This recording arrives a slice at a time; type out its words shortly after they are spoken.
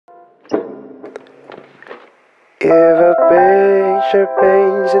If a picture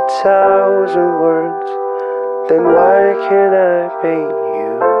paints 1,000 words, then why can't I paint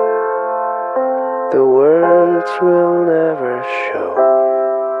you? The words will never show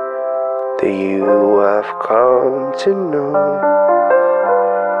the you I've come to know.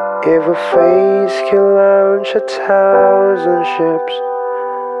 If a face can launch 1,000 ships,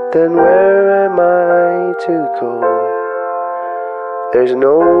 then where am I to go? There's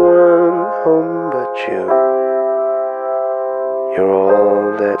no one home but you. You're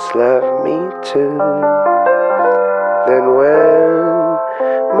all that's left me to. Then when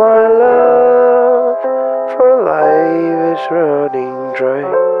my love for life is running dry,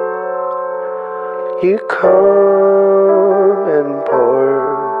 you come and pour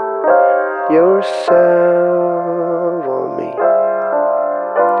yourself on me.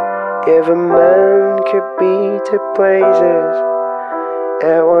 If a man could be 2 places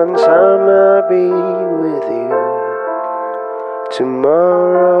at one time, I'll be with you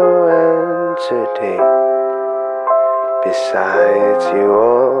tomorrow and today, besides you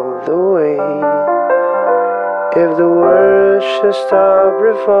all the way. If the world should stop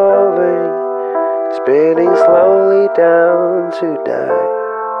revolving, spinning slowly down to die,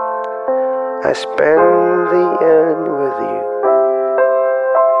 I spend the end with you.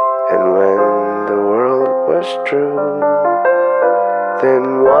 And when the world was true, then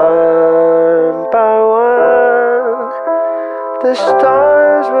one by one the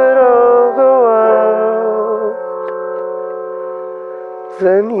stars would all go out.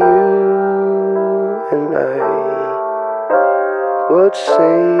 Then you and I would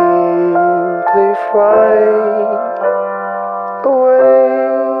simply fly away.